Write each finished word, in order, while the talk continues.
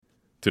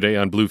Today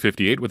on Blue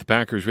 58, with the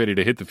Packers ready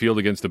to hit the field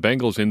against the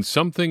Bengals in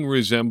something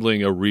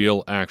resembling a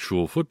real,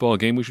 actual football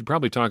game, we should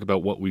probably talk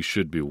about what we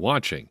should be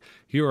watching.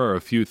 Here are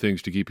a few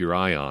things to keep your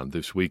eye on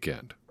this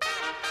weekend.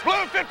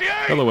 Blue 58!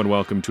 Hello and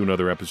welcome to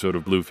another episode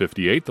of Blue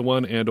 58, the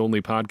one and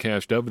only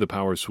podcast of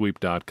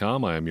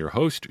thepowersweep.com. I am your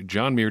host,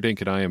 John Meerdink,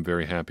 and I am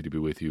very happy to be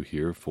with you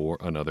here for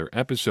another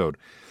episode.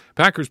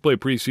 Packers play a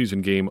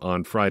preseason game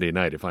on Friday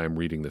night, if I am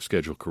reading the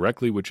schedule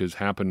correctly, which has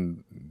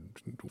happened,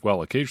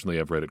 well, occasionally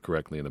I've read it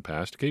correctly in the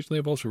past. Occasionally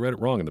I've also read it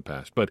wrong in the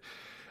past. But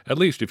at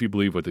least if you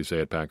believe what they say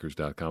at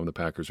Packers.com, the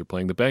Packers are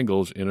playing the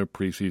Bengals in a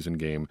preseason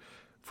game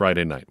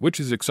Friday night, which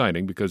is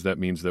exciting because that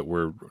means that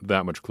we're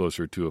that much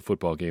closer to a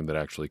football game that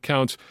actually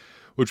counts,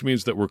 which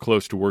means that we're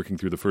close to working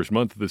through the first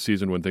month of the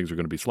season when things are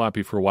going to be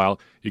sloppy for a while.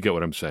 You get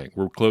what I'm saying.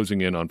 We're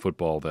closing in on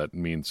football that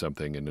means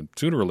something, and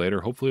sooner or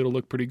later, hopefully it'll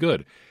look pretty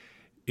good.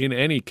 In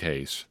any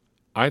case,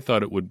 I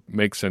thought it would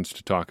make sense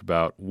to talk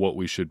about what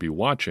we should be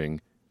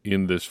watching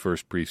in this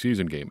first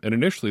preseason game. And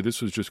initially,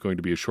 this was just going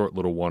to be a short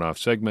little one-off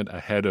segment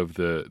ahead of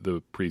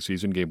the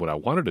preseason game. What I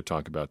wanted to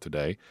talk about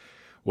today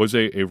was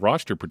a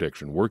roster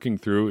prediction, working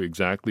through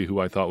exactly who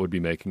I thought would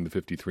be making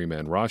the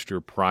 53-man roster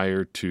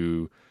prior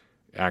to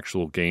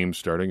actual games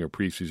starting or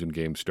preseason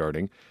games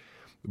starting.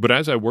 But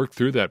as I worked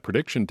through that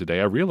prediction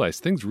today, I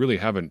realized things really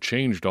haven't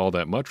changed all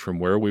that much from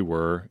where we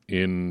were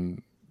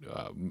in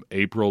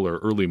April or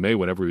early May,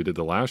 whenever we did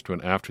the last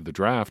one after the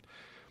draft.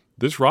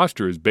 This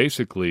roster is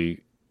basically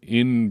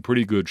in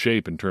pretty good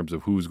shape in terms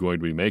of who's going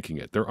to be making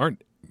it. There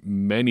aren't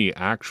many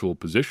actual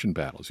position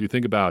battles. You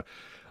think about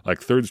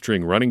like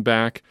third-string running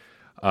back,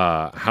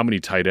 how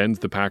many tight ends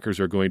the Packers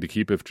are going to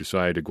keep if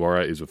Josiah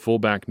DeGuara is a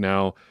fullback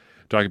now.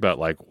 Talk about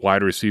like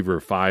wide receiver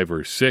 5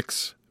 or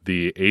 6,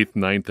 the 8th,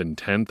 9th, and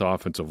 10th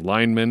offensive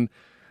linemen.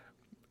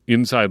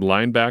 Inside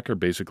linebacker,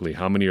 basically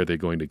how many are they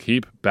going to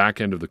keep?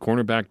 Back end of the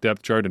cornerback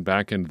depth chart and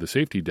back end of the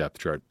safety depth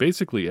chart.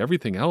 Basically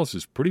everything else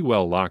is pretty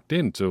well locked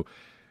in. So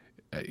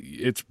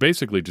it's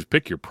basically just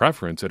pick your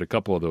preference at a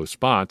couple of those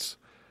spots.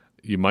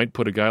 You might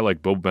put a guy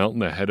like Bo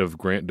Melton ahead of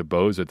Grant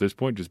DuBose at this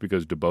point just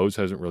because DuBose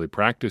hasn't really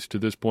practiced to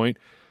this point.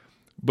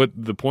 But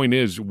the point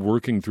is,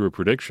 working through a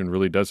prediction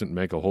really doesn't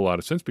make a whole lot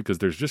of sense because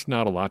there's just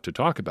not a lot to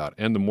talk about.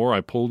 And the more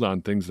I pulled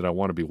on things that I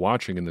want to be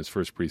watching in this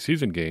first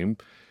preseason game,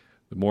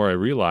 the more I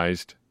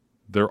realized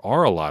there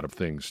are a lot of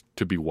things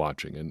to be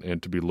watching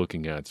and to be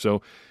looking at.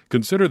 So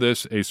consider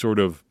this a sort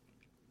of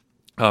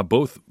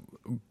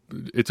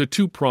it's a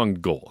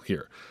two-pronged goal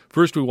here.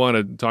 First, we want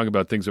to talk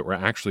about things that we're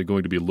actually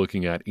going to be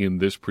looking at in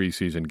this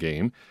preseason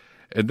game.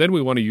 And then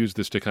we want to use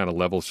this to kind of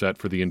level set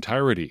for the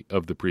entirety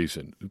of the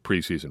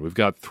preseason. We've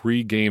got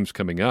 3 games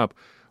coming up.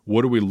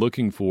 What are we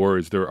looking for?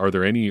 Are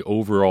there any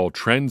overall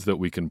trends that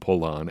we can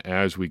pull on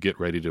as we get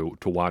ready to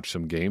watch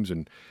some games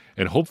and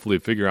hopefully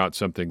figure out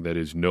something that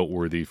is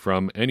noteworthy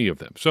from any of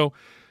them? So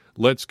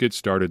let's get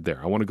started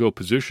there. I want to go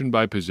position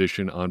by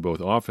position on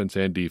both offense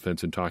and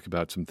defense and talk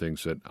about some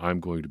things that I'm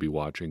going to be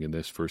watching in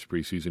this first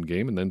preseason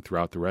game and then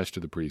throughout the rest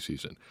of the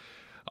preseason.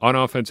 On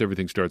offense,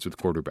 everything starts with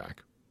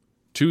quarterback.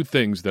 2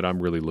 things that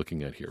I'm really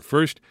looking at here.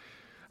 First,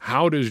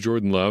 how does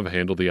Jordan Love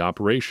handle the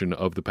operation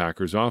of the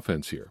Packers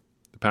offense here?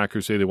 The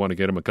Packers say they want to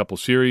get him a couple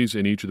series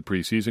in each of the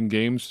preseason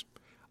games.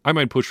 I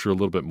might push for a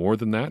little bit more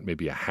than that,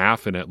 maybe a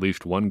half in at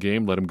least one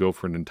game, let him go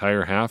for an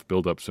entire half,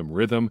 build up some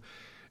rhythm,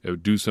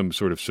 do some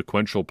sort of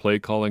sequential play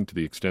calling to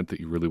the extent that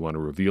you really want to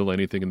reveal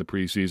anything in the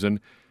preseason.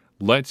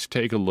 Let's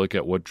take a look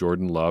at what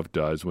Jordan Love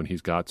does when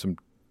he's got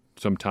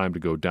some time to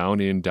go down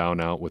in, down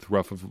out with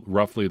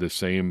roughly the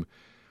same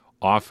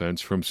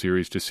offense from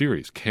series to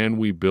series. Can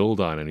we build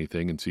on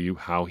anything and see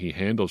how he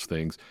handles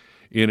things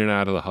in and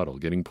out of the huddle,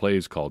 getting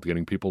plays called,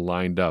 getting people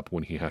lined up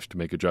when he has to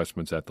make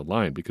adjustments at the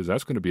line, because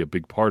that's going to be a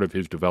big part of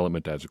his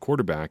development as a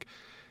quarterback,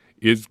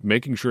 is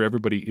making sure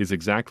everybody is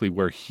exactly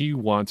where he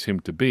wants him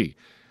to be.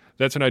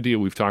 That's an idea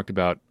we've talked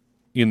about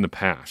in the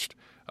past.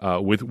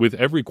 With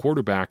every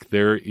quarterback,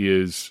 there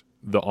is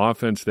the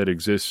offense that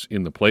exists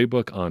in the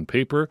playbook on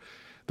paper.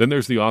 Then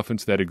there's the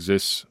offense that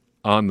exists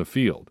on the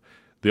field.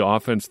 The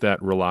offense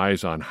that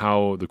relies on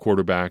how the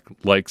quarterback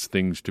likes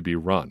things to be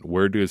run.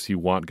 Where does he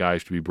want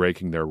guys to be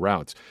breaking their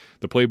routes?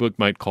 The playbook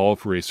might call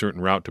for a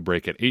certain route to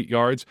break at 8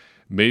 yards.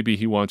 Maybe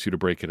he wants you to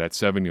break it at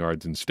 7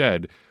 yards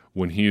instead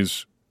when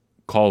he's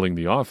calling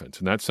the offense.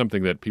 And that's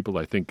something that people,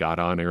 I think, got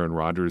on Aaron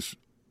Rodgers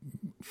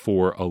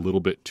for a little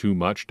bit too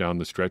much down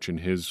the stretch in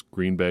his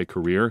Green Bay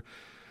career.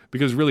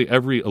 Because really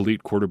every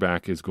elite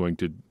quarterback is going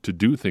to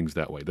do things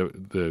that way.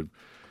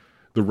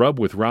 The rub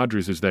with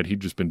Rodgers is that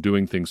he'd just been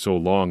doing things so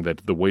long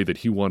that the way that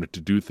he wanted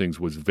to do things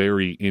was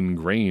very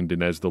ingrained,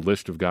 and as the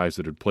list of guys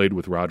that had played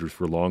with Rodgers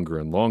for longer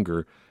and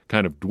longer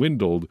kind of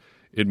dwindled,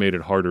 it made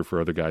it harder for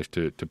other guys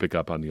to pick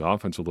up on the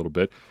offense a little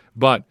bit.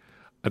 But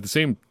at the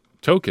same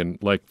token,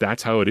 like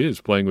that's how it is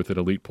playing with an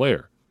elite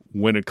player.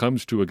 When it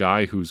comes to a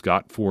guy who's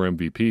got 4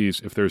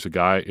 MVPs,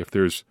 if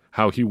there's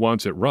how he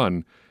wants it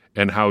run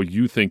and how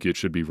you think it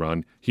should be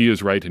run, he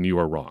is right and you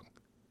are wrong.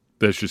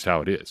 That's just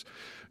how it is.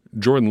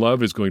 Jordan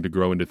Love is going to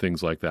grow into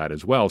things like that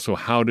as well. So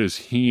how does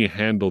he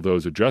handle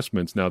those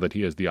adjustments now that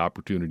he has the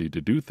opportunity to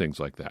do things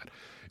like that?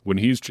 When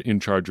he's in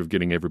charge of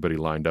getting everybody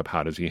lined up,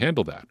 how does he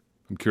handle that?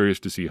 I'm curious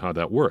to see how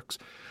that works.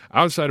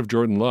 Outside of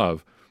Jordan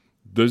Love,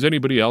 does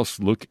anybody else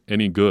look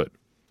any good?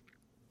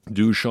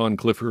 Do Sean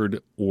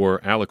Clifford or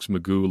Alex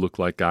McGough look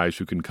like guys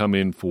who can come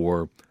in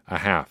for a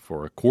half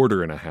or a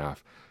quarter and a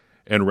half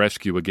and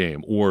rescue a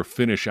game or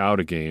finish out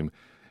a game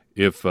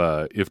if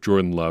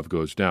Jordan Love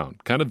goes down?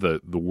 Kind of the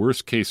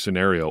worst case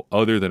scenario,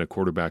 other than a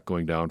quarterback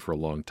going down for a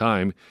long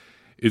time,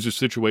 is a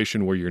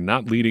situation where you're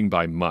not leading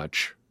by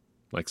much,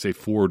 like say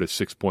 4 to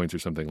 6 points or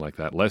something like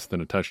that, less than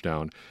a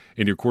touchdown,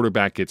 and your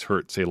quarterback gets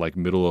hurt, say like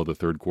middle of the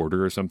third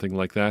quarter or something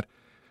like that.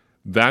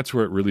 That's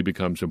where it really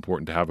becomes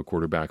important to have a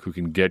quarterback who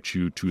can get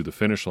you to the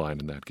finish line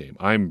in that game.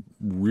 I'm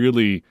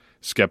really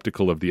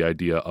skeptical of the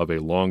idea of a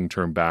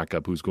long-term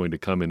backup who's going to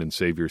come in and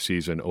save your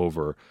season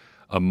over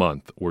a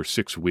month or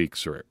 6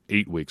 weeks or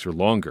 8 weeks or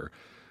longer.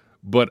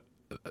 But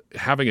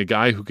having a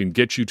guy who can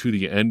get you to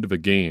the end of a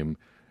game,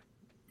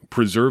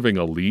 preserving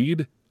a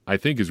lead, I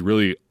think is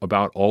really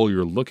about all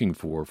you're looking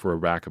for a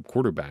backup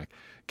quarterback.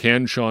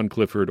 Can Sean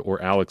Clifford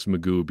or Alex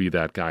McGough be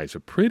that guy? It's a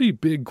pretty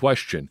big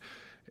question.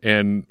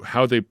 And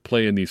how they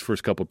play in these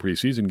first couple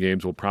preseason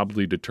games will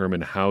probably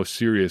determine how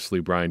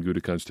seriously Brian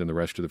Gutekunst and the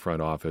rest of the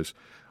front office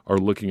are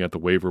looking at the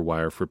waiver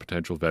wire for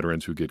potential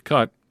veterans who get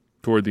cut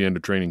toward the end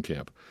of training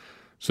camp.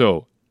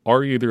 So,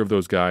 are either of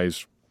those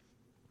guys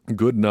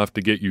good enough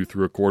to get you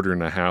through a quarter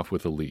and a half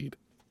with a lead?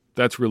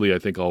 That's really, I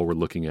think, all we're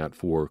looking at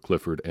for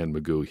Clifford and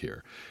McGough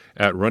here.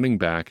 At running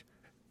back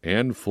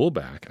and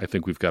fullback, I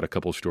think we've got a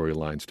couple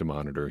storylines to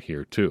monitor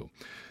here, too.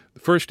 The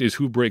first is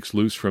who breaks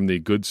loose from the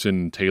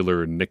Goodson,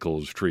 Taylor,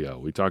 Nichols trio.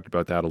 We talked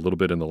about that a little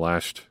bit in the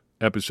last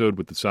episode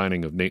with the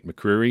signing of Nate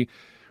McCreary.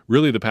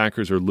 Really, the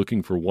Packers are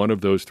looking for one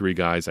of those three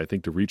guys, I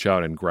think, to reach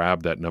out and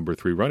grab that number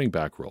 3 running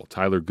back role.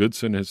 Tyler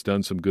Goodson has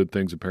done some good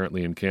things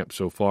apparently in camp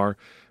so far.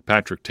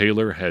 Patrick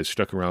Taylor has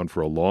stuck around for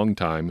a long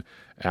time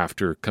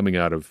after coming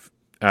out of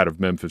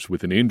Memphis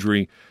with an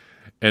injury.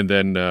 And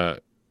then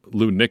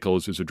Lou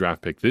Nichols is a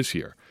draft pick this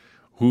year.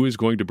 Who is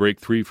going to break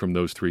 3 from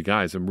those 3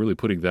 guys? I'm really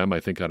putting them, I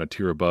think, on a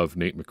tier above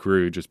Nate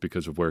McCreary just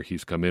because of where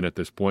he's come in at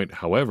this point.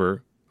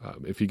 However,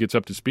 if he gets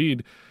up to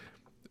speed,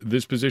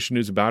 this position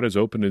is about as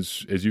open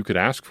as you could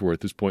ask for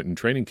at this point in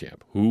training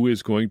camp. Who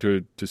is going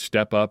to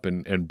step up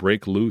and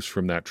break loose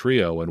from that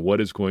trio, and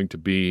what is going to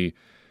be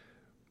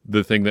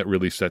the thing that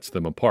really sets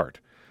them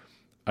apart?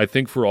 I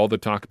think for all the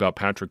talk about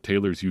Patrick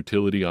Taylor's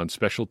utility on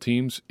special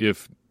teams,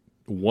 if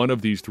one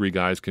of these 3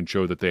 guys can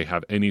show that they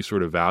have any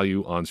sort of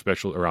value on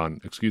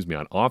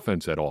on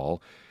offense at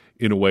all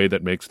in a way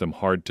that makes them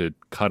hard to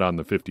cut on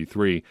the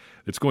 53,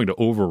 it's going to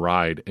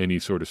override any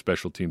sort of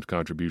special teams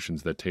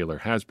contributions that Taylor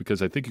has,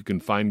 because I think you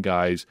can find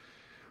guys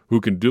who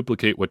can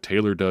duplicate what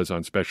Taylor does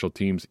on special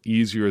teams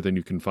easier than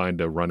you can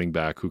find a running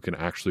back who can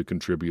actually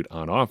contribute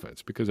on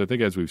offense. Because I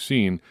think, as we've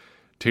seen,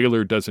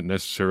 Taylor doesn't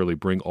necessarily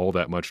bring all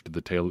that much to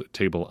the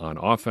table on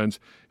offense.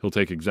 He'll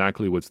take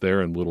exactly what's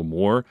there and a little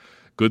more.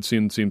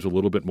 Goodson seems a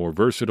little bit more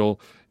versatile.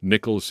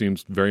 Nichols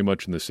seems very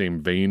much in the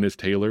same vein as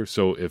Taylor.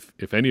 So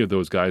if any of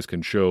those guys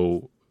can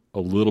show a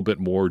little bit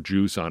more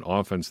juice on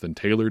offense than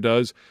Taylor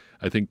does,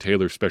 I think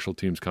Taylor's special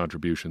teams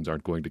contributions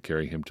aren't going to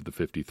carry him to the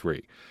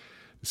 53.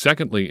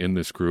 Secondly, in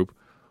this group,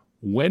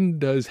 when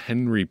does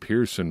Henry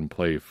Pearson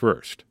play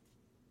first?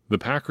 The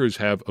Packers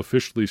have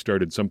officially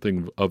started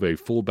something of a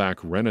fullback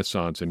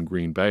renaissance in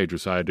Green Bay.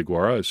 Josiah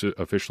DeGuara is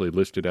officially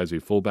listed as a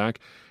fullback.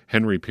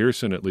 Henry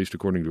Pearson, at least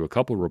according to a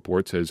couple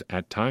reports, has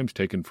at times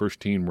taken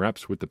first-team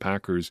reps with the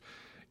Packers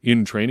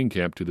in training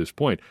camp to this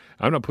point.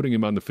 I'm not putting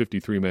him on the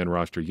 53-man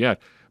roster yet,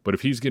 but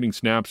if he's getting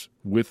snaps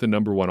with the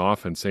number 1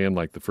 offense, say in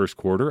like the first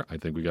quarter, I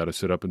think we got to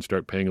sit up and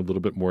start paying a little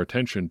bit more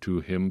attention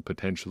to him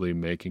potentially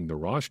making the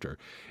roster.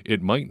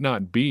 It might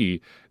not be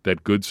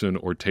that Goodson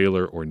or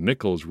Taylor or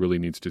Nichols really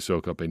needs to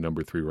soak up a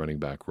number 3 running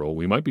back role.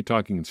 We might be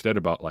talking instead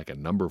about like a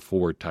number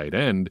 4 tight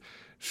end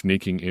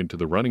sneaking into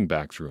the running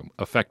backs room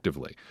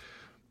effectively.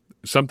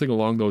 Something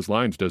along those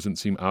lines doesn't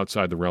seem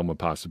outside the realm of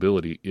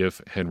possibility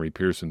if Henry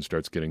Pearson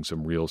starts getting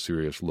some real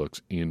serious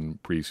looks in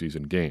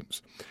preseason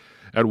games.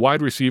 At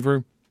wide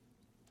receiver,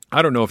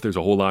 I don't know if there's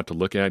a whole lot to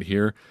look at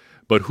here,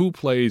 but who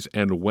plays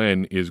and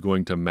when is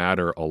going to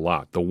matter a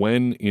lot. The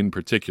when in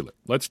particular.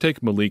 Let's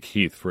take Malik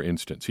Heath, for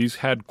instance. He's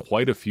had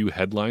quite a few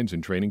headlines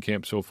in training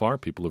camp so far.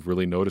 People have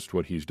really noticed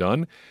what he's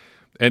done.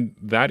 And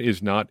that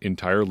is not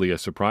entirely a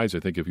surprise. I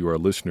think if you are a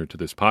listener to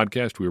this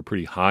podcast, we were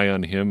pretty high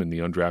on him in the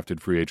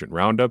undrafted free agent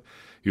roundup.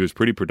 He was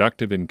pretty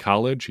productive in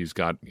college. He's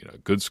got a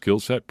good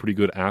skill set, pretty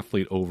good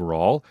athlete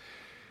overall.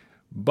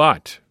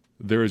 But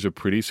there is a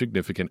pretty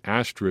significant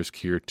asterisk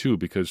here, too,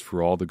 because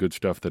for all the good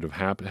stuff that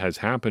has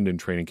happened in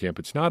training camp,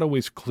 it's not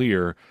always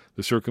clear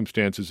the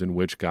circumstances in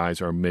which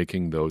guys are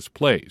making those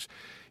plays.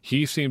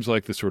 He seems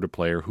like the sort of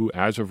player who,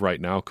 as of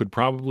right now, could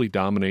probably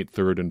dominate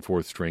third and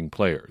fourth string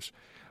players.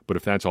 But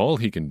if that's all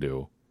he can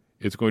do,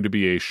 it's going to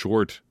be a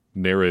short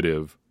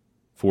narrative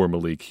for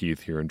Malik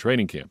Heath here in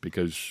training camp,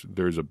 because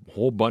there's a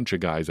whole bunch of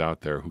guys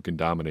out there who can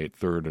dominate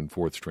third and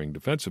fourth string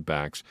defensive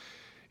backs.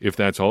 If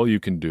that's all you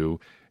can do,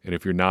 and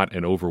if you're not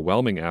an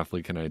overwhelming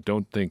athlete, and I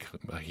don't think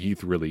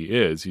Heath really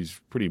is,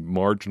 he's pretty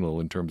marginal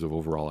in terms of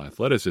overall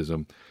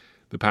athleticism,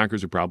 the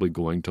Packers are probably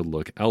going to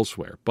look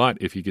elsewhere. But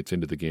if he gets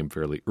into the game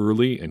fairly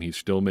early and he's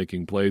still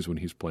making plays when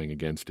he's playing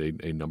against a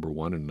number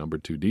one and number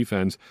two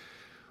defense,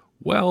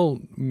 well,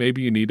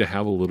 maybe you need to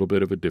have a little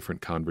bit of a different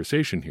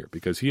conversation here,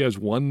 because he has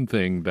one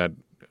thing that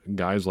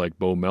guys like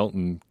Bo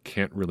Melton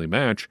can't really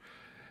match,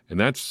 and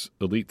that's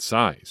elite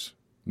size.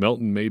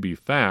 Melton may be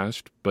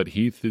fast, but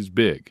Heath is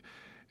big.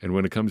 And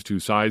when it comes to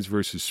size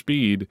versus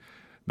speed,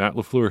 Matt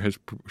LaFleur has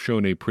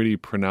shown a pretty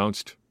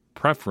pronounced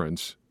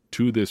preference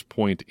to this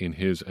point in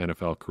his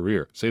NFL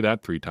career. Say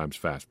that 3 times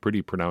fast.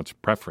 Pretty pronounced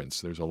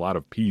preference. There's a lot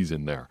of P's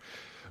in there.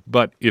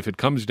 But if it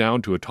comes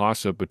down to a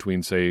toss-up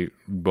between, say,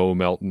 Bo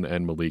Melton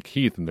and Malik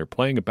Heath, and they're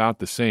playing about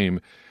the same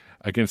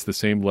against the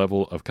same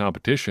level of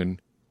competition,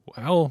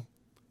 well,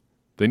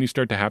 then you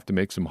start to have to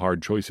make some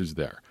hard choices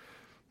there.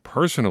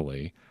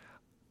 Personally,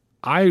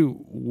 I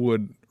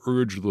would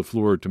urge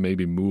LaFleur to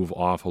maybe move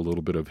off a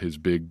little bit of his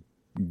big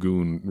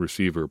goon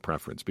receiver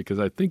preference, because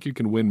I think you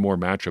can win more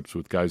matchups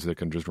with guys that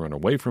can just run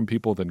away from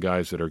people than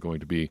guys that are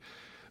going to be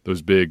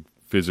those big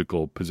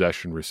physical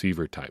possession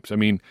receiver types. I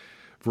mean,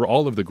 for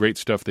all of the great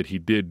stuff that he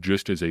did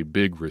just as a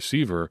big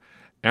receiver,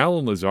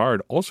 Allen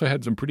Lazard also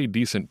had some pretty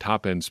decent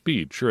top-end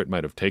speed. Sure, it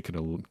might have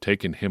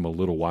taken him a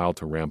little while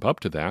to ramp up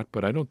to that,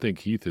 but I don't think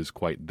Heath is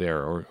quite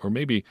there. Or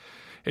maybe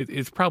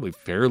it's probably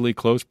fairly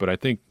close, but I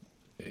think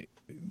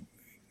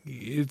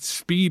its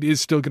speed is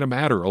still going to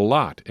matter a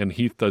lot, and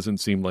Heath doesn't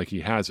seem like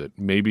he has it.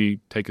 Maybe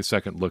take a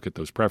second look at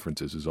those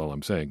preferences is all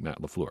I'm saying,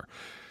 Matt LaFleur.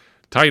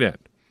 Tight end.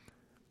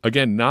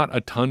 Again, not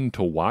a ton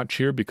to watch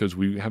here because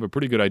we have a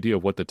pretty good idea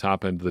of what the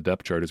top end of the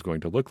depth chart is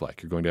going to look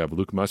like. You're going to have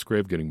Luke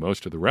Musgrave getting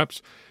most of the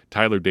reps.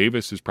 Tyler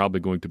Davis is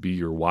probably going to be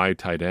your wide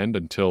tight end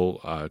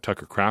until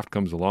Tucker Kraft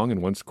comes along, and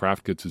once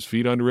Kraft gets his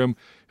feet under him,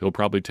 he'll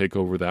probably take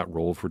over that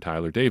role for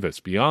Tyler Davis.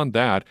 Beyond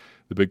that,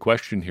 the big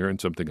question here, and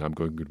something I'm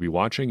going to be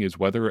watching, is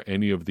whether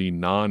any of the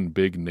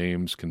non-big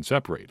names can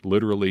separate,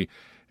 literally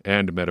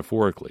and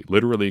metaphorically.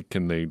 Literally,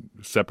 can they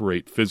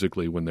separate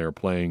physically when they're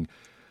playing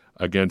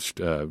against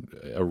a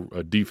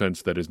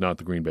defense that is not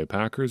the Green Bay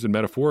Packers? And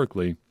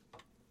metaphorically,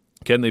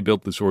 can they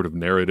build the sort of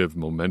narrative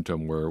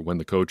momentum where when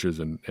the coaches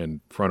and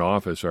front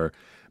office are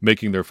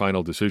making their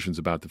final decisions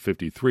about the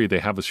 53, they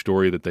have a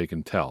story that they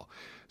can tell,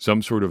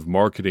 some sort of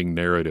marketing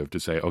narrative to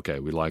say, okay,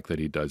 we like that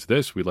he does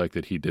this, we like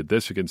that he did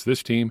this against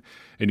this team,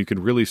 and you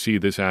can really see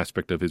this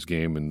aspect of his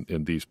game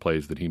in these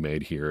plays that he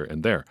made here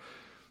and there.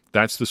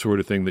 That's the sort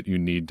of thing that you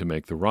need to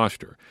make the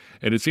roster.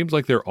 And it seems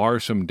like there are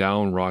some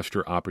down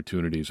roster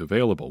opportunities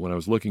available. When I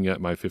was looking at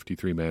my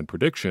 53-man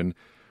prediction,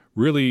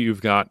 really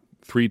you've got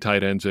 3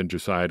 tight ends and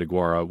Josiah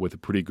DeGuara with a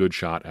pretty good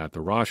shot at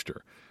the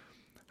roster.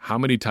 How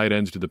many tight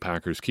ends do the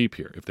Packers keep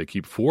here? If they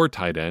keep 4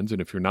 tight ends,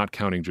 and if you're not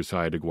counting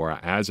Josiah DeGuara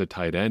as a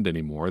tight end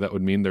anymore, that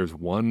would mean there's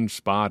 1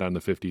 spot on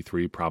the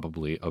 53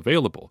 probably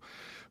available.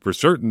 For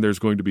certain, there's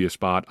going to be a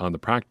spot on the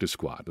practice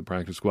squad. The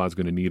practice squad is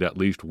going to need at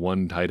least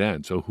 1 tight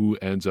end. So who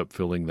ends up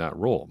filling that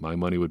role? My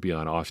money would be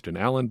on Austin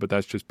Allen, but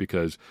that's just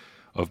because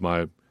of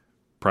my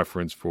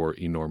preference for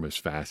enormous,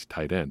 fast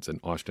tight ends.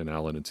 And Austin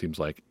Allen, it seems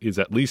like, is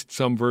at least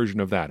some version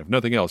of that. If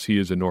nothing else, he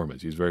is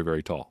enormous. He's very,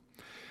 very tall.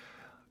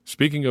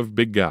 Speaking of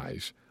big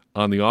guys,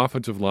 on the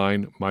offensive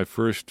line, my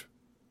first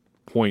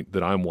point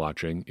that I'm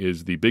watching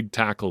is the big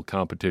tackle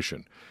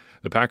competition.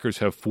 The Packers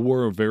have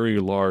 4 very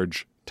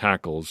large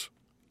tackles,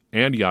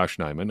 and Yosh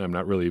Nijman. I'm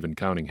not really even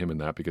counting him in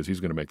that because he's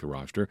going to make the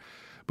roster.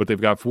 But they've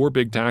got 4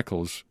 big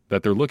tackles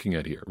that they're looking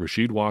at here: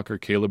 Rasheed Walker,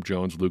 Caleb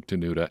Jones, Luke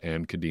Tenuta,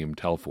 and Kadeem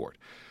Telford.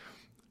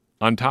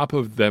 On top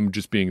of them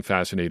just being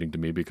fascinating to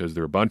me because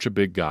they're a bunch of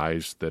big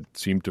guys that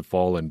seem to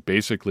fall in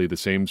basically the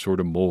same sort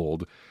of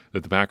mold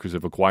that the Packers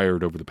have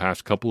acquired over the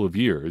past couple of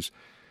years,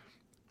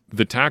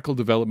 the tackle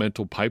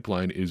developmental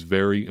pipeline is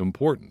very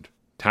important.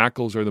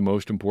 Tackles are the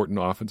most important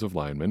offensive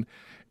linemen,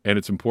 and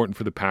it's important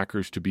for the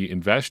Packers to be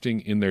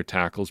investing in their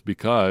tackles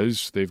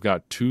because they've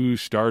got 2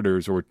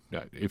 starters, or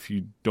if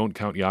you don't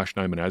count Yosh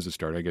Nijman as a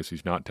starter, I guess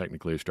he's not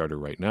technically a starter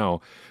right now,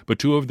 but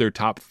 2 of their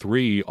top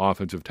 3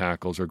 offensive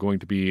tackles are going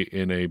to be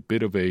in a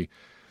bit of they're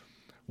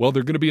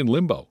going to be in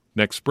limbo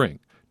next spring.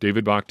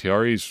 David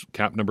Bakhtiari's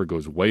cap number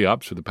goes way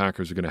up, so the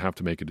Packers are going to have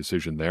to make a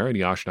decision there, and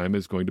Yosh Nijman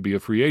is going to be a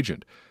free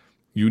agent.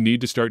 You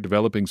need to start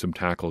developing some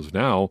tackles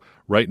now.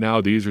 Right now,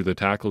 these are the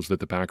tackles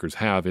that the Packers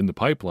have in the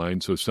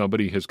pipeline, so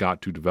somebody has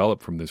got to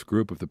develop from this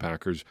group if the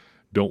Packers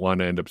don't want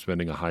to end up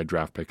spending a high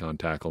draft pick on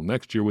tackle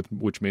next year,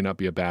 which may not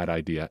be a bad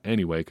idea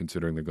anyway,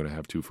 considering they're going to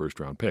have 2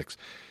 first-round picks.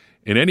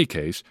 In any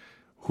case,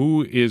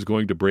 who is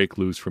going to break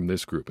loose from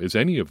this group? Is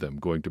any of them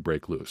going to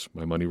break loose?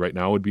 My money right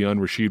now would be on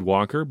Rasheed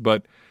Walker,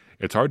 but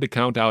it's hard to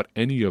count out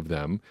any of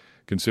them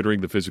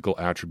considering the physical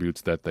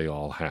attributes that they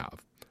all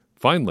have.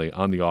 Finally,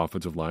 on the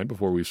offensive line,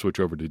 before we switch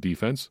over to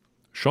defense,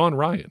 Sean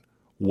Rhyan.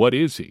 What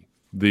is he?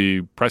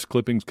 The press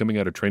clippings coming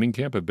out of training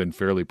camp have been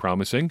fairly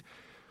promising.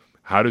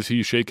 How does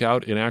he shake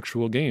out in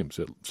actual games?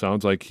 It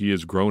sounds like he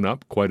has grown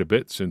up quite a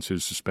bit since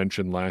his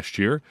suspension last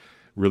year,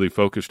 really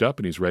focused up,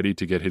 and he's ready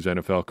to get his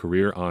NFL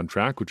career on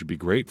track, which would be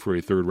great for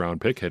a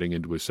third-round pick heading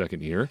into his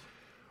second year.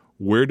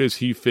 Where does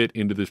he fit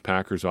into this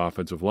Packers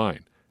offensive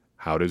line?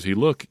 How does he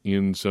look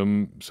in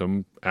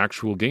some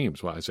actual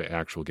games? Well, I say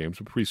actual games,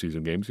 but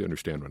preseason games. You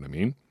understand what I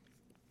mean.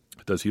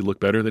 Does he look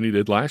better than he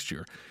did last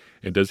year?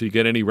 And does he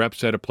get any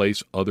reps at a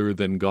place other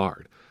than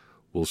guard?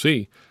 We'll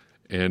see.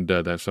 And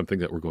that's something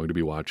that we're going to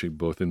be watching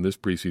both in this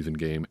preseason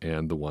game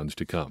and the ones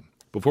to come.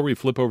 Before we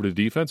flip over to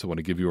defense, I want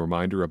to give you a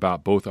reminder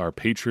about both our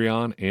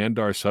Patreon and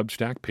our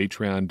Substack,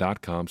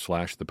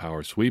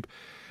 patreon.com/thepowersweep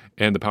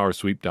and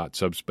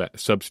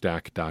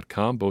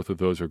thepowersweep.substack.com. Both of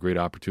those are great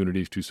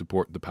opportunities to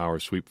support the Power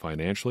Sweep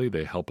financially.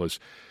 They help us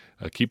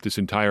keep this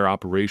entire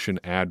operation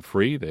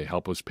ad-free. They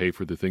help us pay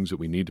for the things that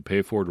we need to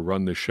pay for to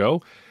run this show.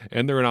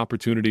 And they're an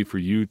opportunity for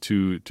you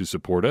to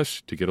support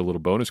us, to get a little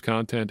bonus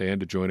content,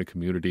 and to join a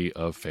community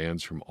of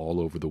fans from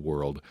all over the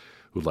world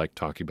who like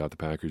talking about the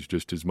Packers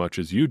just as much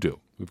as you do.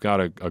 We've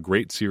got a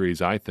great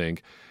series, I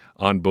think,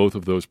 on both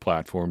of those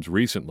platforms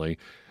recently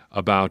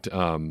about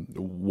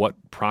what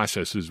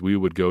processes we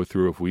would go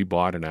through if we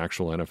bought an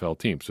actual NFL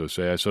team. So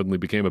say I suddenly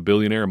became a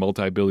billionaire, a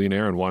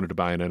multi-billionaire, and wanted to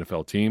buy an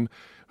NFL team.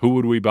 Who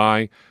would we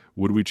buy?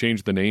 Would we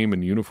change the name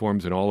and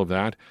uniforms and all of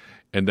that?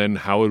 And then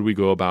how would we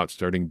go about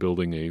starting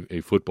building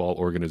a football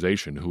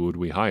organization? Who would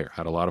we hire?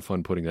 Had a lot of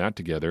fun putting that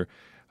together.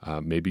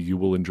 Maybe you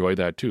will enjoy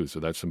that too. So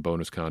that's some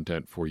bonus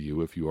content for you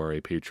if you are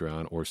a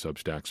Patreon or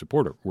Substack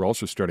supporter. We're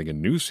also starting a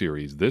new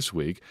series this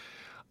week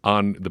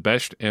on the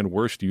best and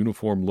worst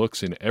uniform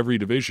looks in every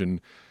division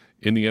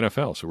in the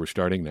NFL. So we're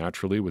starting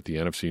naturally with the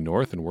NFC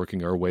North and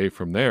working our way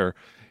from there.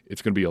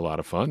 It's going to be a lot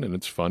of fun, and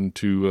it's fun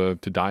to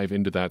dive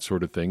into that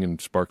sort of thing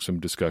and spark some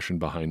discussion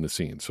behind the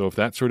scenes. So if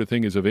that sort of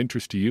thing is of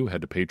interest to you,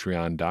 head to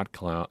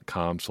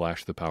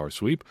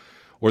patreon.com/thepowersweep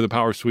or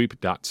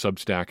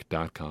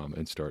thepowersweep.substack.com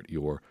and start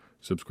your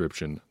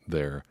subscription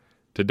there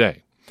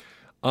today.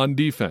 On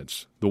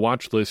defense, the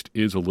watch list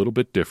is a little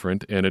bit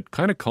different, and it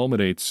kind of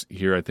culminates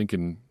here, I think,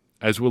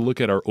 as we'll look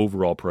at our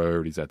overall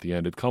priorities at the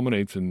end, it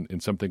culminates in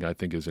something I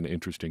think is an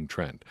interesting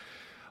trend.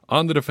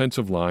 On the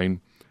defensive line,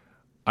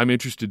 I'm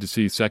interested to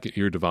see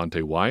second-year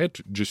Devontae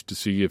Wyatt, just to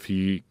see if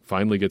he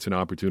finally gets an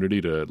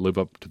opportunity to live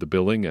up to the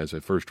billing as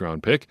a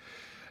first-round pick.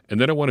 And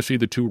then I want to see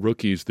the two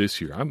rookies this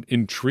year. I'm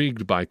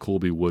intrigued by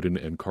Colby Wooden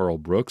and Carl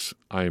Brooks.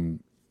 I'm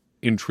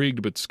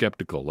intrigued but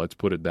skeptical, let's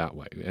put it that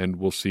way. And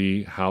we'll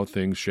see how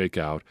things shake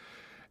out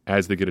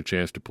as they get a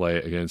chance to play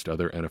against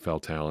other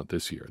NFL talent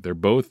this year. They're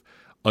both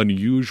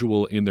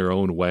unusual in their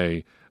own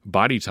way,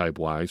 body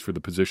type-wise, for the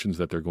positions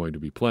that they're going to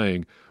be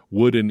playing.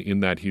 Wooden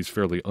in that he's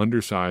fairly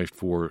undersized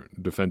for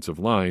defensive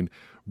line.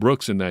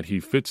 Brooks in that he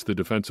fits the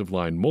defensive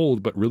line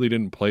mold but really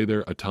didn't play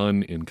there a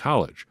ton in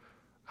college.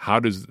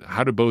 How do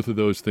both of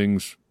those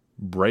things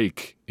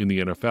break in the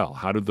NFL?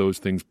 How do those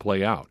things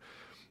play out?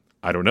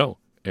 I don't know.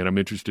 And I'm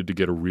interested to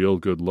get a real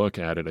good look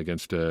at it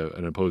against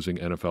an opposing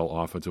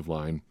NFL offensive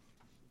line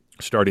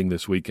starting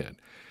this weekend.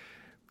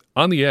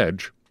 On the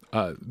edge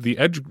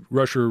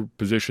rusher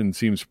position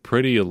seems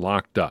pretty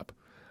locked up.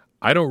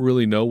 I don't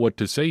really know what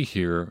to say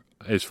here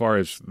as far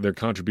as their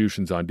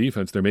contributions on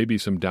defense. There may be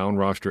some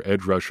down-roster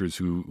edge rushers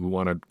who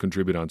want to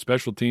contribute on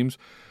special teams,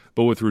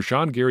 but with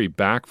Rashawn Gary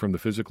back from the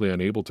physically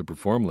unable to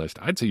perform list,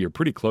 I'd say you're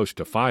pretty close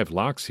to 5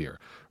 locks here.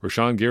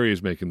 Rashawn Gary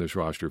is making this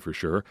roster for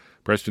sure.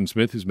 Preston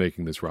Smith is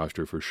making this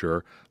roster for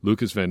sure.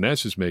 Lucas Van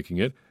Ness is making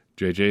it.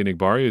 J.J.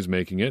 Nigbaria is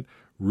making it.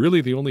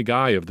 Really, the only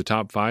guy of the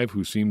top 5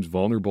 who seems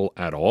vulnerable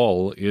at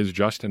all is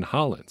Justin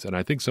Hollins. And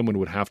I think someone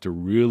would have to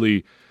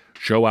really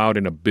show out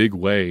in a big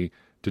way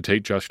to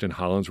take Justin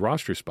Hollins'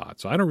 roster spot.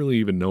 So I don't really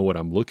even know what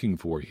I'm looking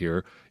for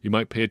here. You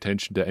might pay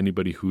attention to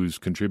anybody who's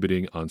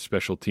contributing on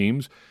special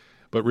teams,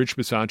 but Rich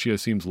Bisaccia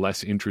seems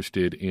less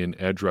interested in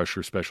edge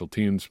rusher special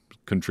teams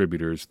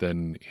contributors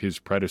than his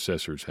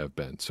predecessors have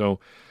been. So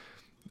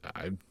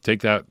I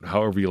take that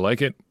however you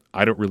like it.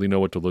 I don't really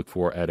know what to look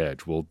for at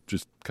edge. We'll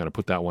just kind of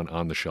put that one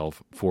on the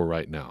shelf for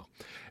right now.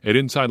 At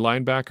inside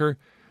linebacker,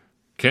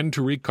 can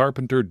Tariq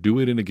Carpenter do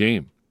it in a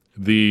game?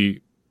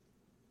 The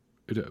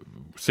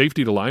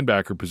safety to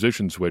linebacker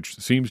position switch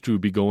seems to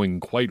be going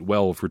quite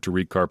well for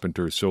Tariq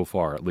Carpenter so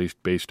far, at least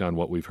based on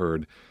what we've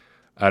heard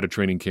out of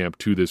training camp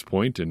to this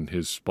point and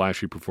his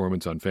splashy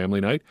performance on family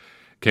night.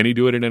 Can he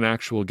do it in an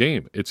actual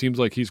game? It seems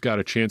like he's got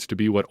a chance to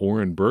be what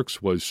Oren Burks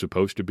was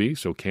supposed to be,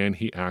 so can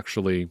he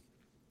actually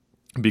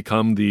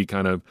become the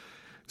kind of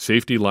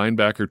safety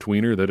linebacker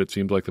tweener that it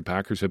seems like the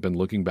Packers have been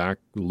looking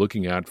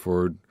at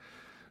for,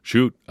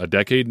 a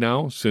decade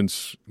now,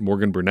 since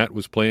Morgan Burnett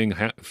was playing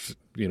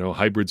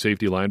hybrid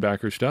safety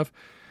linebacker stuff?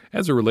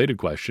 As a related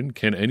question,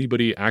 can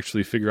anybody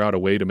actually figure out a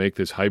way to make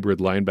this hybrid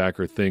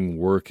linebacker thing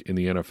work in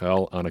the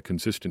NFL on a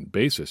consistent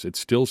basis? It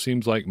still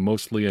seems like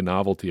mostly a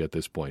novelty at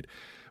this point,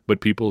 but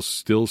people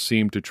still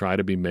seem to try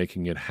to be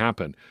making it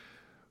happen.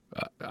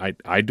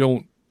 I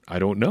don't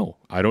know.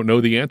 I don't know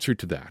the answer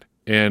to that.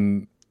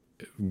 And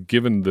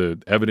given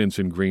the evidence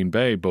in Green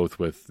Bay, both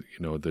with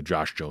the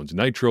Josh Jones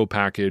Nitro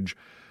package,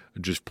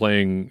 just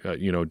playing,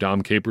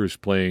 Dom Capers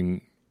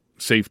playing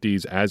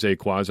safeties as a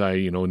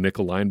quasi,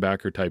 nickel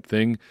linebacker type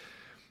thing.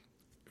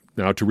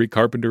 Now Tariq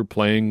Carpenter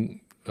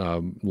playing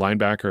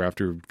linebacker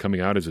after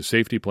coming out as a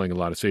safety, playing a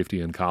lot of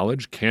safety in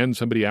college. Can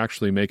somebody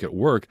actually make it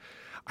work?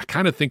 I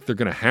kind of think they're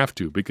going to have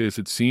to, because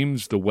it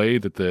seems the way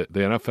that the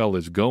NFL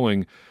is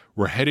going,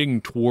 we're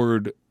heading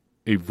toward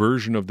a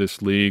version of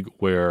this league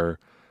where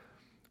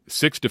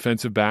 6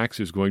 defensive backs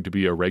is going to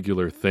be a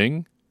regular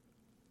thing.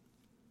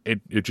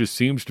 It just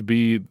seems to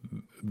be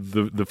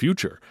the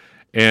future.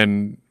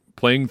 And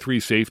playing 3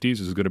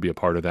 safeties is going to be a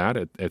part of that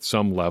at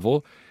some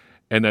level.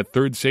 And that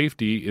third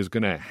safety is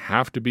going to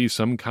have to be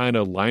some kind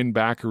of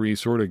linebackery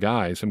sort of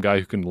guy, some guy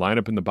who can line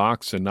up in the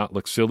box and not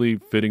look silly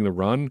fitting the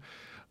run,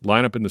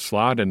 line up in the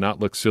slot and not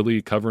look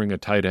silly covering a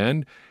tight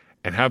end,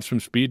 and have some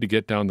speed to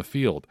get down the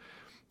field.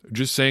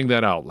 Just saying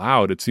that out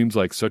loud, it seems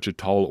like such a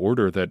tall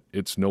order that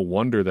it's no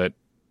wonder that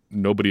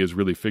nobody has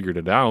really figured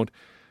it out.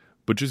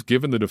 But just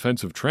given the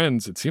defensive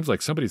trends, it seems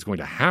like somebody's going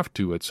to have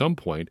to at some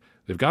point.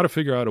 They've got to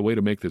figure out a way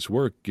to make this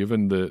work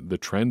given the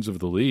trends of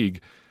the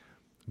league.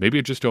 Maybe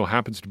it just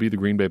happens to be the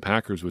Green Bay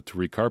Packers with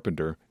Tariq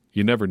Carpenter.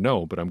 You never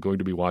know, but I'm going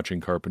to be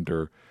watching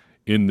Carpenter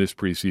in this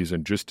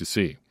preseason just to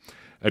see.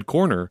 At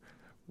corner,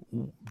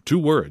 2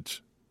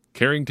 words,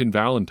 Carrington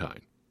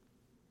Valentine.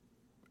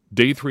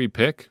 Day 3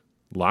 pick,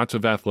 lots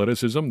of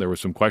athleticism. There were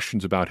some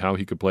questions about how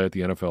he could play at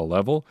the NFL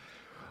level.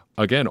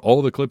 Again,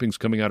 all the clippings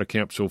coming out of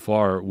camp so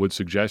far would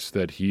suggest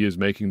that he is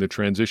making the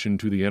transition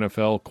to the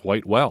NFL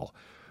quite well.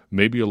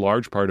 Maybe a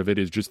large part of it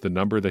is just the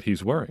number that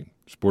he's wearing.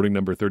 Sporting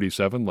number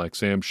 37, like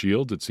Sam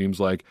Shields, it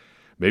seems like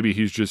maybe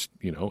he's just,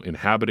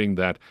 inhabiting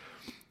that,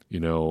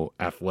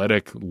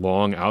 athletic,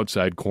 long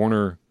outside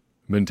corner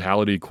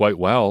mentality quite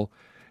well,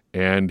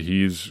 and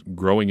he's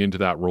growing into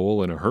that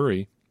role in a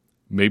hurry.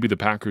 Maybe the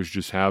Packers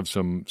just have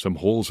some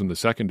holes in the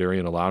secondary,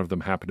 and a lot of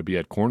them happen to be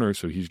at corner,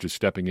 so he's just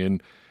stepping in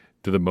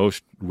to the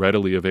most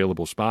readily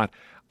available spot.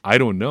 I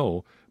don't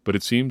know, but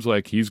it seems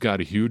like he's got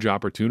a huge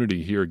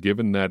opportunity here,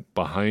 given that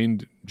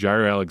behind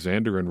Jair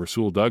Alexander and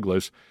Rasul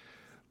Douglas,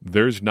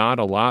 there's not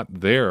a lot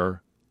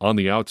there on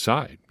the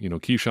outside.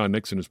 Keyshawn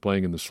Nixon is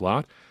playing in the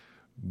slot,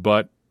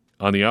 but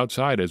on the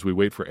outside, as we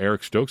wait for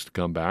Eric Stokes to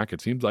come back,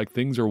 it seems like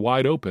things are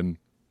wide open.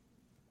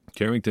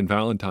 Carrington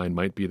Valentine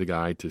might be the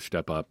guy to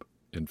step up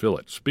and fill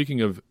it. Speaking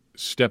of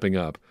stepping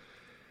up,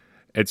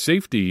 at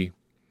safety,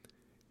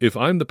 if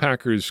I'm the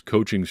Packers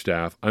coaching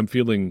staff, I'm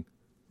feeling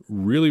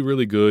really,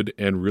 really good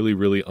and really,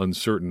 really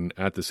uncertain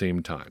at the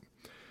same time.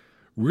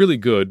 Really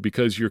good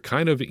because you're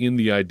kind of in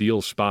the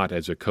ideal spot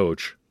as a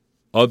coach,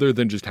 other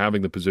than just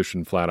having the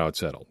position flat out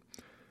settled.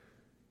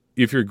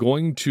 If you're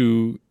going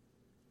to,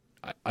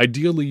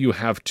 ideally you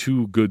have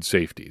 2 good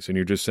safeties, and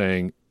you're just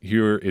saying,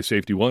 here is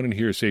safety 1 and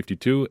here is safety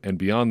 2, and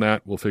beyond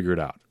that, we'll figure it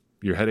out.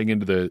 You're heading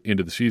into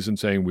the season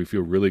saying we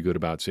feel really good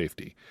about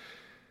safety.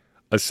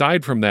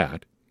 Aside from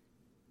that,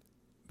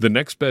 the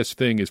next best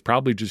thing is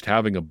probably just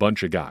having a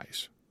bunch of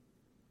guys.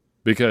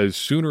 Because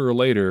sooner or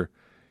later,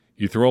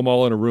 you throw them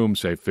all in a room,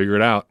 say, figure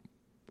it out.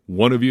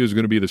 One of you is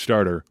going to be the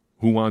starter.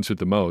 Who wants it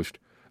the most?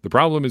 The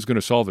problem is going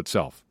to solve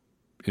itself,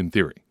 in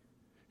theory.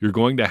 You're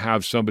going to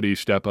have somebody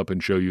step up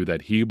and show you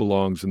that he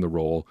belongs in the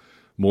role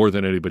more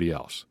than anybody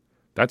else.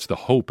 That's the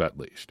hope, at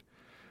least.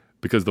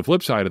 Because the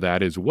flip side of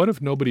that is, what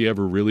if nobody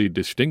ever really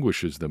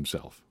distinguishes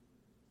themselves?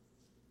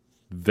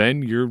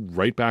 Then you're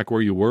right back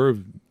where you were,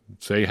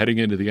 say, heading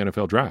into the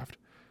NFL draft.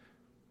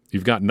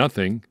 You've got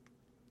nothing.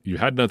 You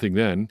had nothing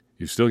then.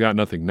 You've still got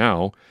nothing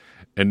now.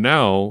 And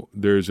now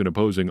there's an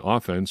opposing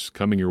offense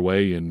coming your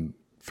way in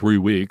 3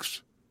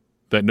 weeks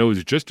that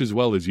knows just as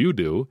well as you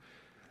do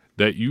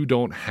that you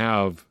don't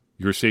have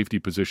your safety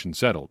position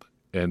settled.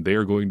 And they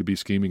are going to be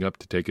scheming up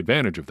to take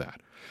advantage of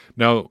that.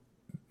 Now,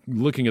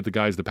 looking at the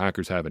guys the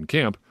Packers have in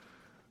camp,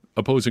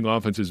 opposing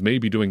offenses may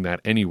be doing that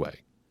anyway.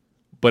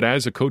 But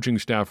as a coaching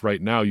staff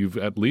right now, you've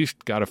at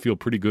least got to feel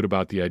pretty good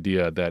about the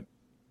idea that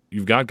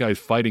you've got guys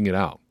fighting it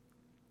out.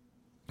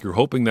 You're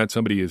hoping that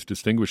somebody is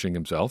distinguishing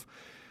himself.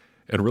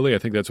 And really, I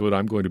think that's what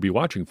I'm going to be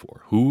watching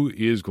for. Who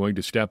is going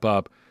to step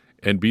up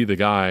and be the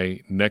guy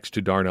next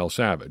to Darnell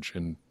Savage?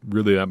 And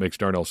really, that makes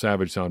Darnell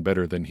Savage sound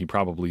better than he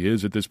probably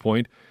is at this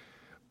point.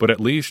 But at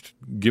least,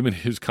 given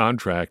his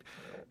contract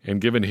and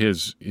given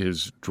his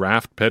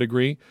draft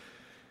pedigree,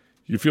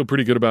 you feel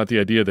pretty good about the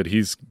idea that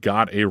he's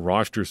got a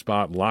roster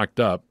spot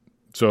locked up.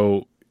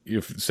 So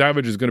if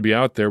Savage is going to be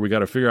out there, we got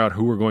to figure out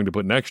who we're going to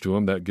put next to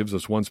him. That gives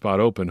us one spot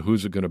open.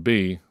 Who's it going to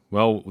be?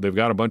 Well, they've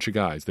got a bunch of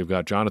guys. They've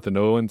got Jonathan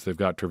Owens. They've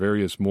got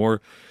Travarius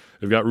Moore.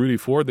 They've got Rudy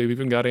Ford. They've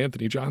even got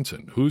Anthony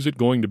Johnson. Who's it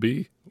going to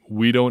be?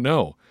 We don't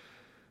know.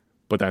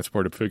 But that's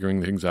part of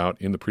figuring things out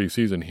in the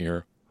preseason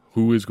here.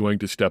 Who is going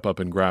to step up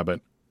and grab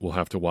it? We'll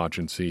have to watch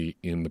and see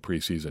in the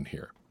preseason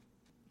here.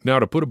 Now,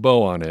 to put a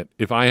bow on it,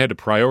 if I had to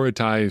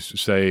prioritize,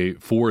 say,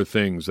 4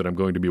 things that I'm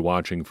going to be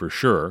watching for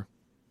sure,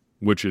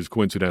 which is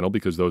coincidental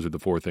because those are the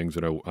 4 things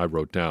that I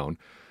wrote down,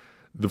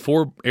 the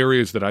 4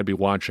 areas that I'd be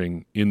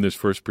watching in this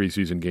first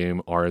preseason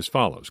game are as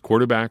follows: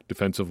 quarterback,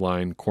 defensive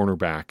line,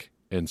 cornerback,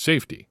 and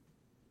safety.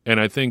 And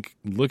I think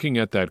looking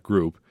at that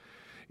group,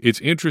 it's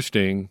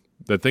interesting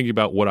that thinking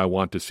about what I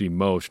want to see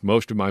most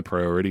of my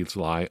priorities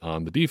lie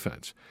on the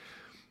defense.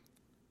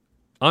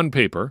 On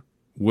paper,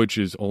 which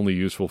is only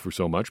useful for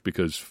so much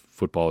because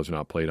football is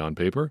not played on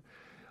paper,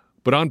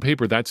 but on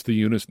paper, that's the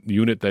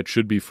unit that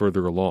should be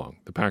further along.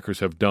 The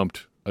Packers have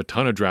dumped a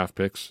ton of draft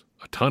picks,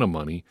 a ton of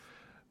money.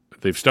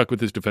 They've stuck with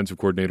this defensive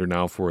coordinator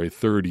now for a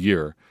third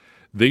year.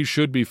 They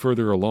should be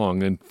further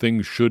along and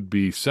things should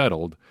be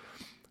settled.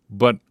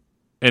 But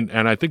and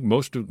I think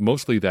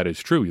mostly that is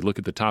true. You look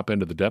at the top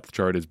end of the depth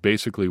chart is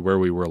basically where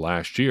we were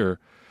last year.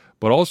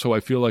 But also I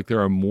feel like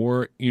there are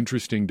more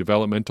interesting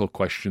developmental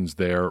questions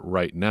there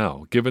right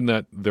now, given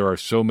that there are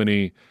so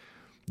many.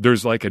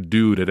 There's like a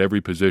dude at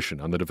every position.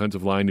 On the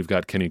defensive line, you've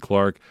got Kenny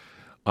Clark.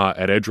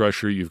 At edge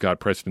rusher, you've got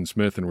Preston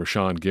Smith and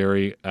Rashawn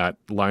Gary. At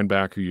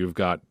linebacker, you've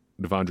got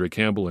Devondre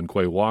Campbell and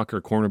Quay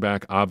Walker.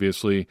 Cornerback,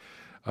 obviously,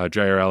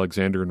 Jair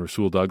Alexander and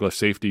Rasul Douglas.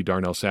 Safety,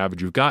 Darnell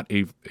Savage. You've got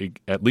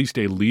at least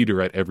a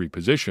leader at every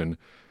position.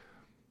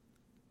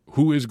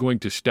 Who is going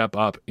to step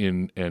up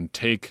in and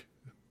take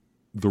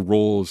the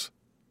roles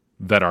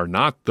that are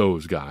not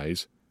those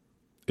guys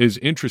is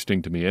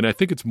interesting to me. And I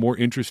think it's more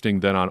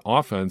interesting than on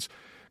offense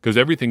because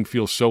everything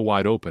feels so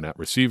wide open at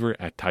receiver,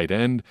 at tight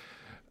end,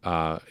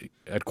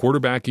 at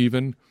quarterback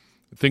even.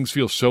 Things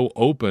feel so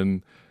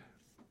open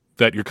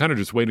that you're kind of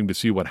just waiting to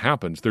see what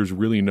happens. There's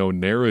really no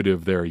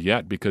narrative there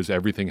yet because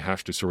everything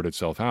has to sort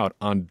itself out.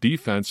 On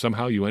defense,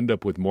 somehow you end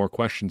up with more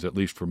questions, at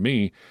least for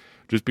me,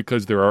 just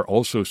because there are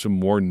also some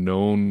more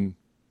known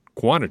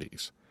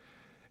quantities.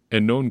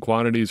 And known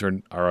quantities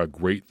are a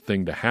great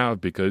thing to have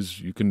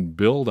because you can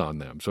build on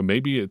them. So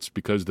maybe it's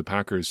because the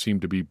Packers seem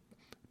to be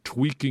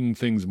tweaking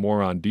things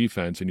more on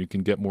defense and you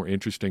can get more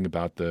interesting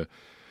about the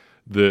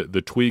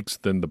tweaks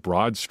than the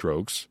broad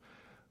strokes.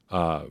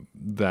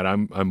 That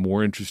I'm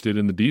more interested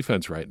in the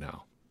defense right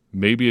now.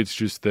 Maybe it's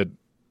just that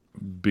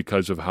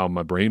because of how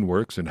my brain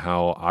works and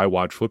how I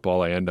watch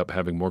football, I end up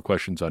having more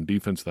questions on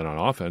defense than on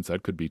offense.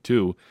 That could be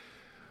too.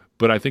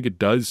 But I think it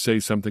does say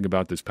something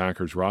about this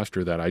Packers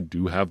roster that I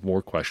do have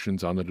more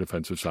questions on the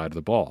defensive side of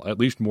the ball, at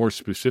least more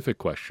specific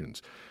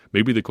questions.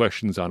 Maybe the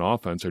questions on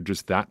offense are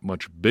just that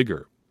much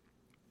bigger.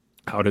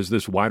 How does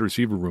this wide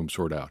receiver room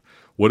sort out?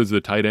 What does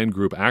the tight end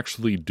group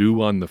actually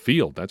do on the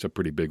field? That's a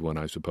pretty big one,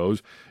 I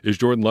suppose. Is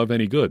Jordan Love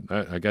any good?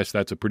 I guess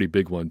that's a pretty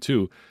big one,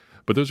 too.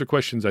 But those are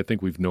questions I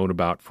think we've known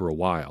about for a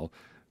while.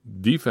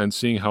 Defense,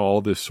 seeing how all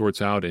this sorts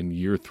out in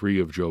year 3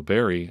 of Joe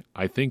Barry,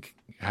 I think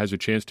has a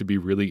chance to be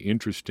really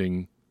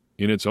interesting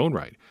in its own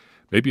right.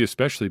 Maybe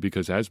especially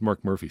because, as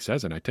Mark Murphy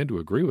says, and I tend to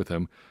agree with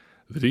him,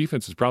 the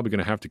defense is probably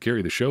going to have to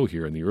carry the show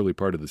here in the early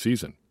part of the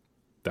season.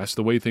 That's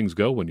the way things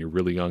go when you're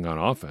really young on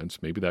offense.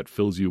 Maybe that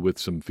fills you with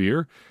some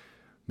fear.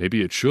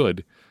 Maybe it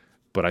should,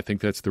 but I think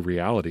that's the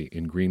reality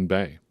in Green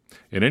Bay.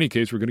 In any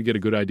case, we're going to get a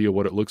good idea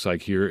what it looks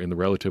like here in the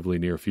relatively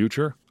near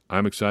future.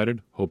 I'm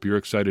excited. Hope you're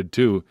excited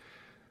too.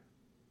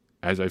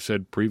 As I've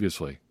said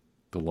previously,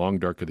 the long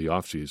dark of the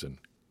offseason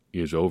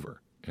is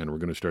over, and we're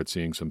going to start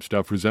seeing some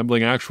stuff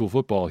resembling actual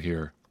football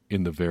here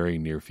in the very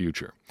near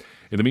future.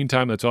 In the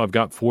meantime, that's all I've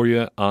got for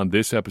you on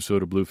this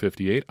episode of Blue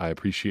 58. I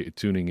appreciate you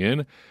tuning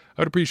in.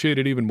 I'd appreciate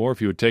it even more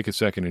if you would take a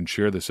second and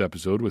share this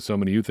episode with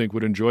someone you think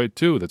would enjoy it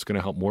too. That's going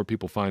to help more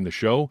people find the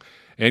show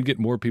and get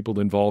more people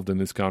involved in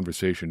this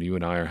conversation you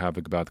and I are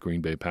having about the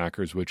Green Bay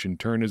Packers, which in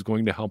turn is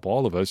going to help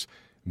all of us,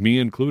 me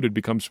included,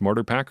 become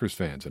smarter Packers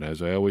fans. And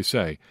as I always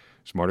say,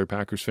 smarter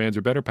Packers fans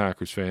are better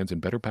Packers fans,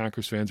 and better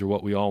Packers fans are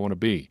what we all want to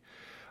be.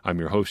 I'm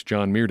your host,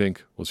 John Meerdink.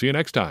 We'll see you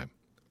next time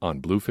on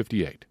Blue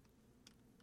 58.